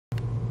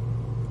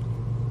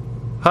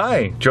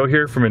Hi, Joe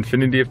here from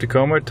Infiniti of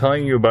Tacoma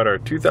telling you about our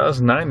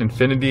 2009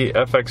 Infiniti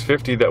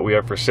FX50 that we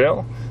have for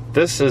sale.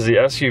 This is the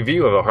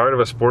SUV with the heart of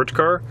a sports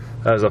car.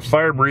 It has a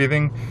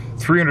fire-breathing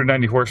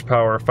 390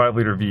 horsepower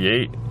 5-liter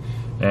V8.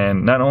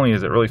 And not only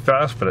is it really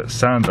fast, but it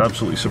sounds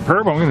absolutely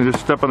superb. I'm going to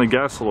just step on the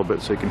gas a little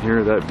bit so you can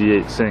hear that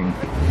V8 sing.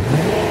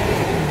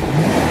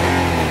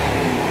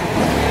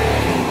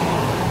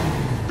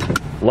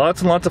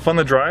 Lots and lots of fun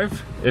to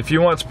drive. If you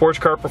want sports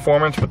car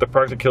performance with the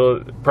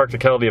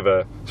practicality of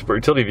a sport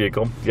utility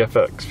vehicle, the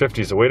FX50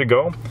 is the way to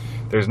go.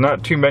 There's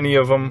not too many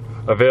of them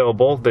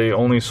available. They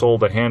only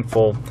sold a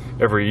handful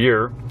every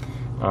year.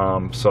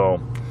 So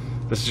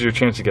this is your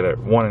chance to get it.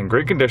 One in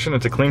great condition.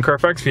 It's a clean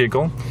Carfax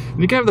vehicle. And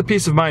you can have the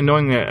peace of mind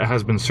knowing that it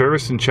has been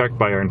serviced and checked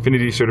by our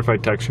Infiniti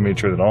certified techs who made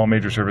sure that all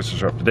major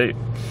services are up to date.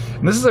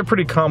 And this is a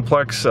pretty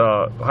complex,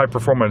 high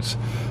performance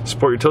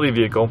sport utility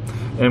vehicle.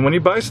 And when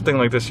you buy something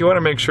like this, you want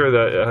to make sure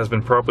that it has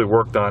been properly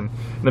worked on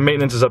and the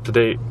maintenance is up to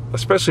date,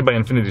 especially by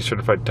Infiniti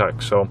certified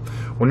tech. So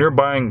when you're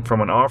buying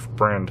from an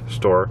off-brand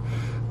store,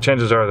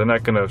 chances are they're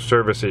not going to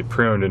service a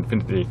pre-owned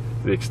Infiniti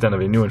to the extent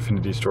of a new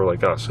Infiniti store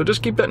like us. So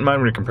just keep that in mind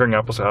when you're comparing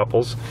apples to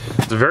apples.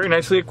 It's very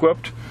nicely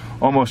equipped.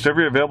 Almost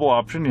every available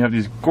option. You have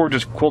these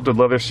gorgeous quilted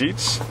leather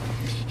seats,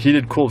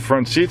 heated cooled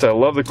front seats. I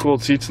love the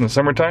cooled seats in the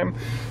summertime.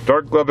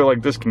 Dark leather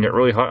like this can get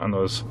really hot on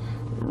those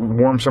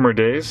warm summer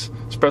days,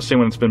 especially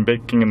when it's been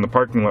baking in the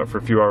parking lot for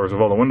a few hours with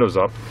all the windows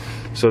up.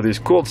 So these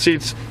cooled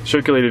seats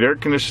circulate air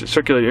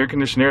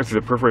conditioned air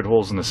through the perforated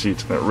holes in the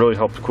seats, and it really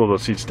helps cool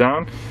those seats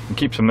down and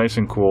keeps them nice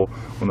and cool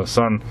when the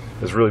sun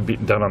is really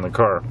beating down on the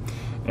car.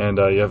 And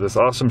you have this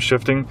awesome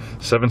shifting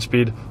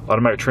 7-speed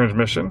automatic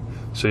transmission,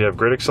 so you have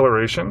great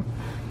acceleration,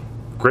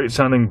 great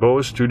sounding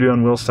Bose Studio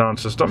on Wheel sound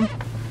system,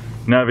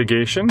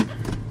 navigation,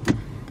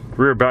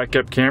 rear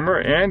backup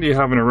camera, and you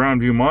have an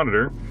around view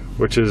monitor,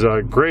 which is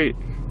great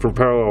for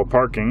parallel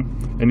parking.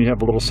 And you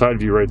have a little side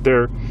view right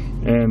there,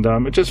 and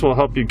it just will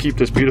help you keep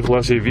this beautiful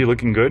SUV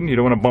looking good, and you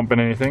don't want to bump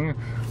into anything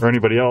or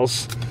anybody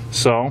else.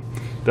 So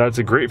that's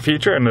a great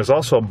feature, and there's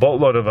also a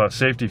boatload of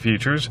safety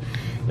features.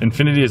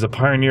 Infiniti is a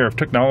pioneer of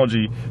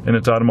technology in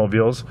its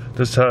automobiles.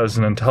 This has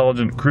an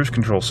intelligent cruise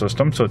control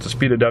system, so it's a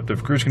speed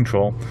adaptive cruise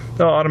control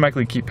that'll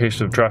automatically keep pace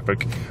with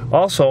traffic.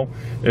 Also,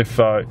 if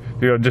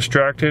you're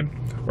distracted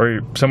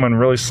or someone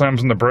really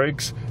slams on the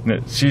brakes and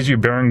it sees you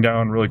bearing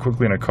down really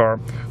quickly in a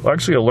car, it'll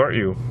actually alert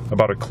you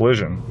about a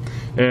collision.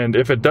 And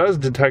if it does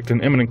detect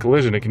an imminent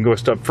collision, it can go a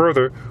step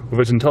further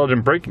with its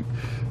intelligent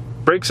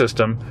brake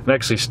system and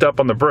actually step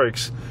on the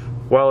brakes.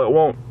 While it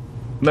won't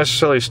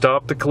necessarily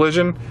stop the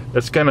collision,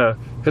 it's gonna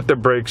hit the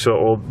brakes, so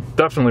it will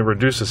definitely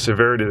reduce the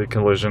severity of the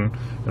collision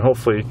and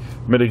hopefully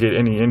mitigate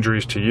any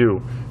injuries to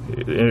you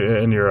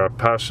in your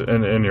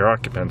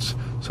occupants.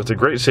 So it's a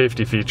great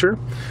safety feature,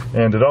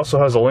 and it also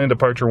has a lane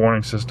departure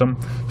warning system.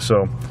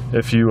 So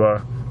if you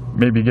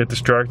maybe get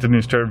distracted and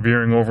you start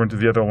veering over into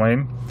the other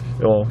lane,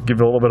 it'll give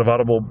you a little bit of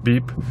audible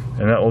beep,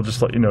 and that will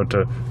just let you know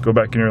to go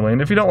back in your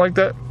lane. If you don't like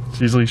that,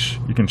 it's easily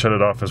you can shut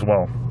it off as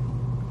well.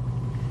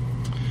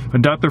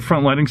 Adaptive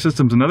front lighting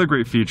system is another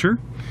great feature.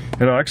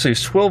 It'll actually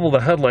swivel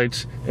the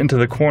headlights into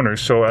the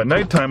corners, so at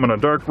nighttime on a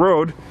dark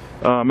road,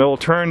 it will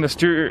turn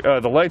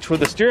the lights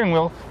with the steering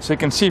wheel so you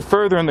can see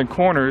further in the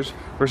corners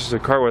versus a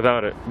car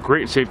without it.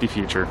 Great safety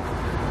feature.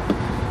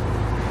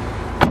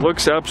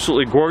 Looks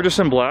absolutely gorgeous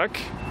in black.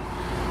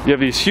 You have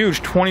these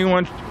huge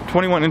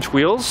 21-inch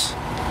wheels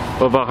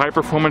of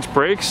high-performance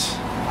brakes.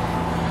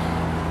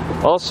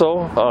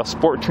 Also,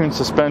 sport-tuned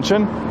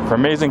suspension for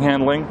amazing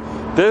handling.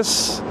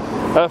 This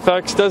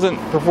FX doesn't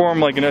perform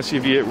like an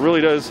SUV. It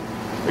really does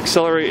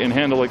accelerate and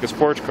handle like a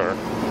sports car.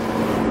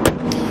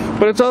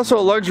 But it's also a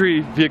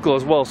luxury vehicle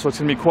as well, so it's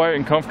going to be quiet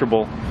and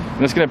comfortable.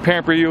 And it's going to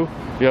pamper you.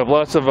 You have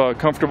lots of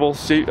comfortable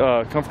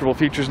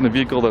features in the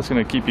vehicle that's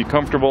going to keep you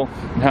comfortable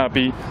and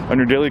happy on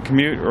your daily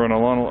commute or on a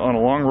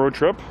long road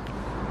trip.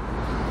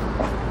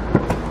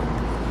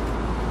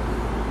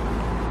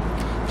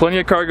 Plenty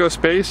of cargo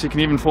space. You can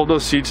even fold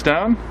those seats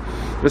down.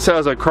 This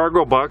has a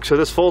cargo box, so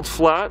this folds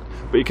flat,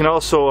 but you can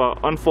also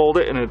unfold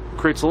it, and it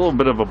creates a little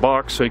bit of a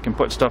box so you can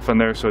put stuff in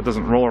there so it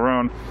doesn't roll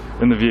around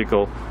in the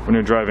vehicle when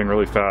you're driving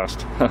really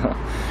fast.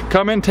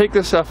 Come in, take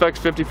this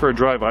FX50 for a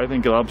drive. I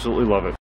think you'll absolutely love it.